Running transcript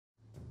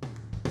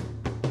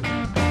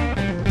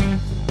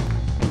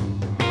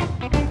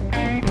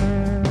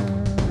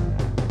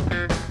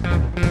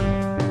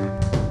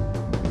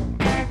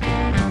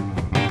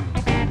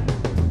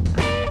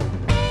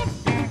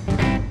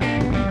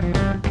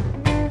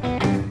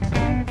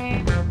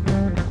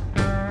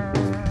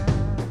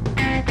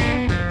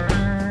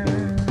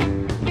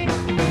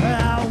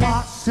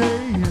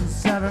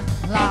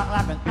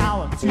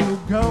to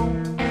go.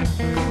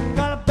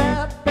 Got a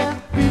bad,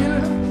 bad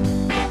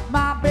feeling.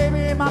 My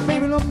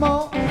baby no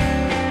more.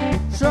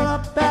 Shut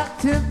up at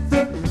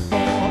 10:30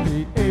 for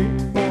the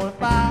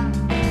 8:45.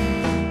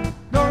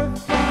 No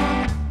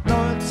refund, no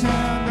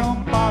return,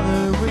 don't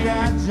bother with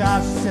that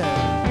job, she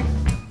said.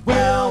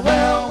 Well,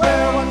 well,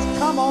 well, what's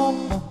come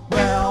on for?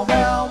 Well,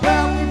 well,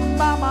 well, even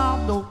by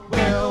my door.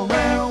 Well,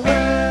 well,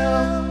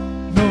 well.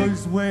 No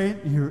use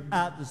waiting here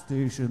at the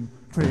station.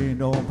 Train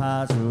don't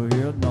pass through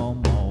here no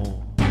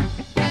more.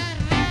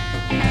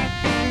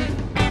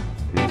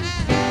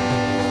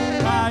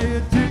 My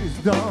ticket's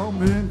done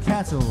been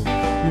canceled.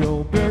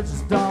 Your bridge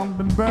has done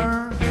been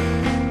burned.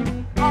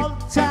 All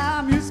the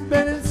time you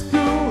spent in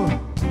school,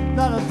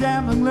 not a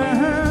damn thing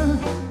learned.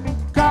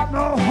 Got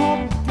no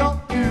home to go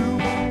to,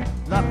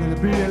 lucky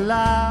to be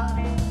alive.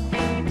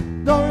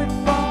 No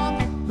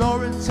refund, no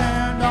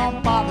return,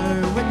 don't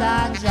bother with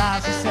that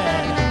job, she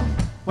said.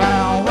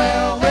 Well,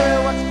 well,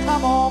 well, what's you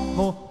come on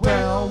for?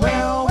 Well,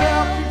 well,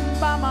 well, keep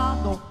by my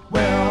door.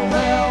 Well,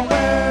 well,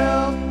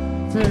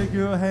 well, take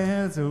your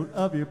hands out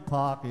of your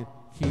pocket.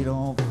 He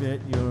don't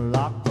fit your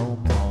lock no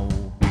more.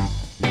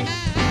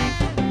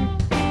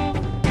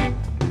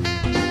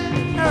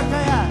 Eric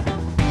Khayat.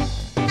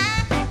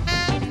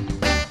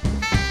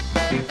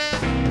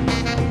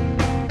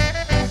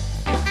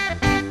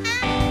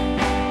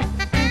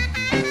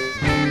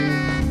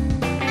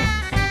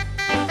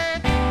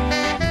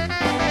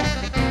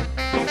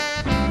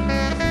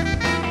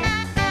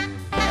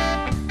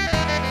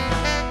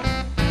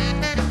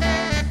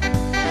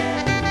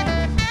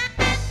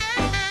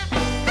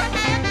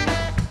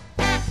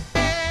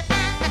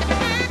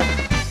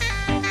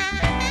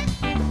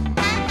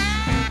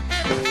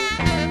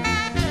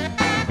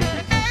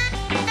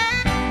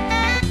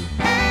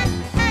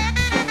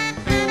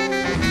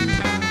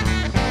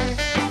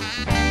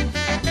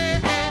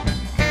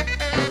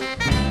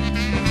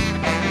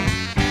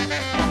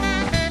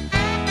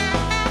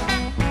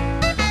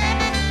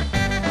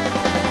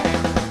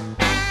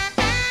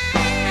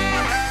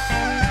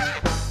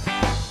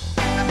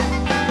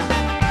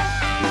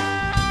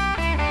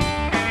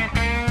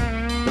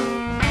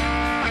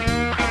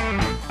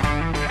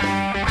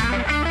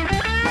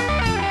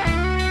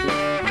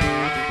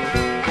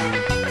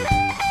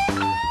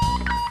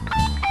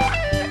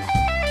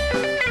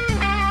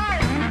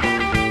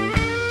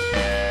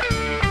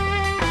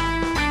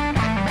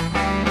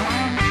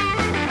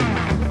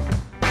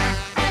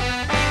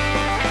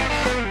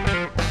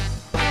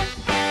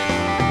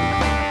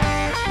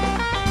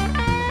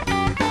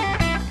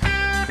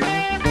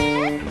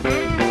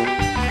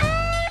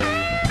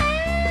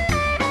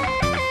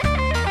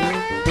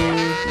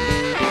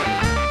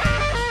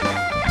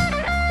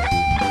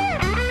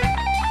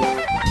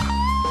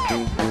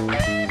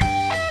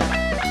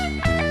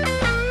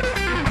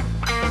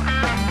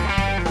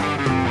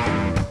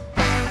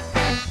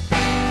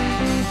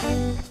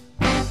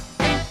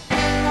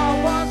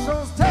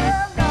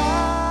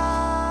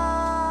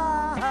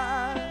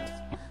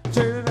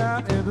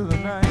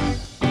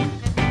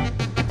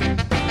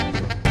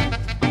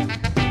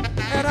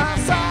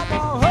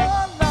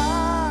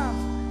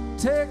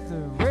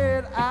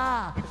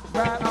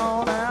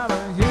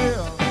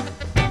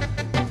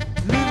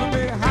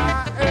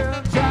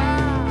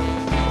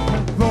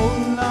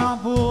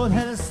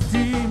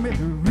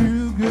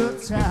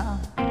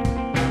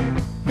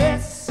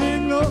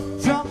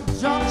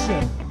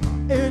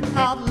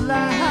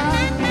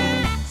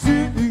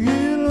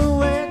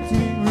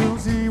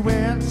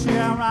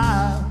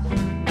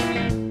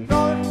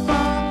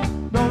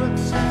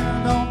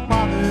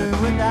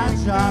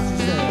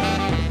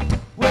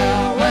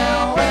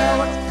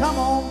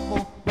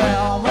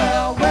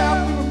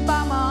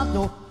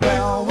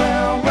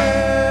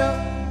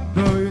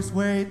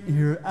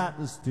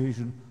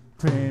 Station,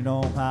 train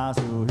don't pass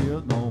through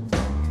here no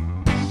more.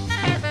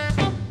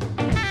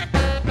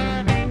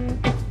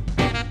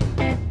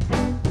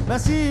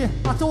 Merci,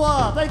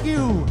 Ottawa, thank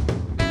you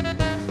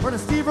for the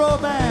Steve Rowe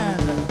Band.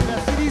 The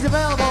CD's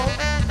available.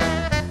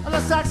 On the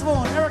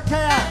saxophone, Eric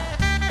Khayat.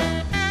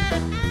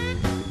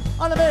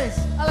 On the bass,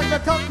 Alec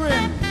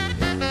McElcheran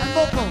and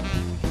vocal.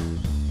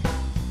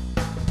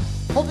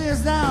 Holding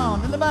us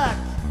down in the back,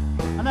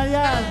 and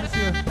then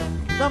Monsieur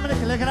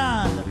Dominic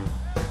Legrand.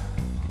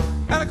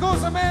 And of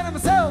course, the man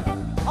himself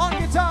on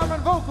guitar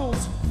and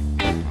vocals,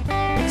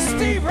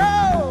 Steve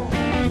Rowe.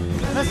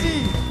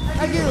 Merci.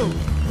 Thank you.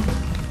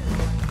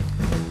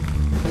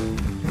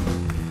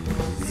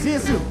 See you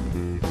soon.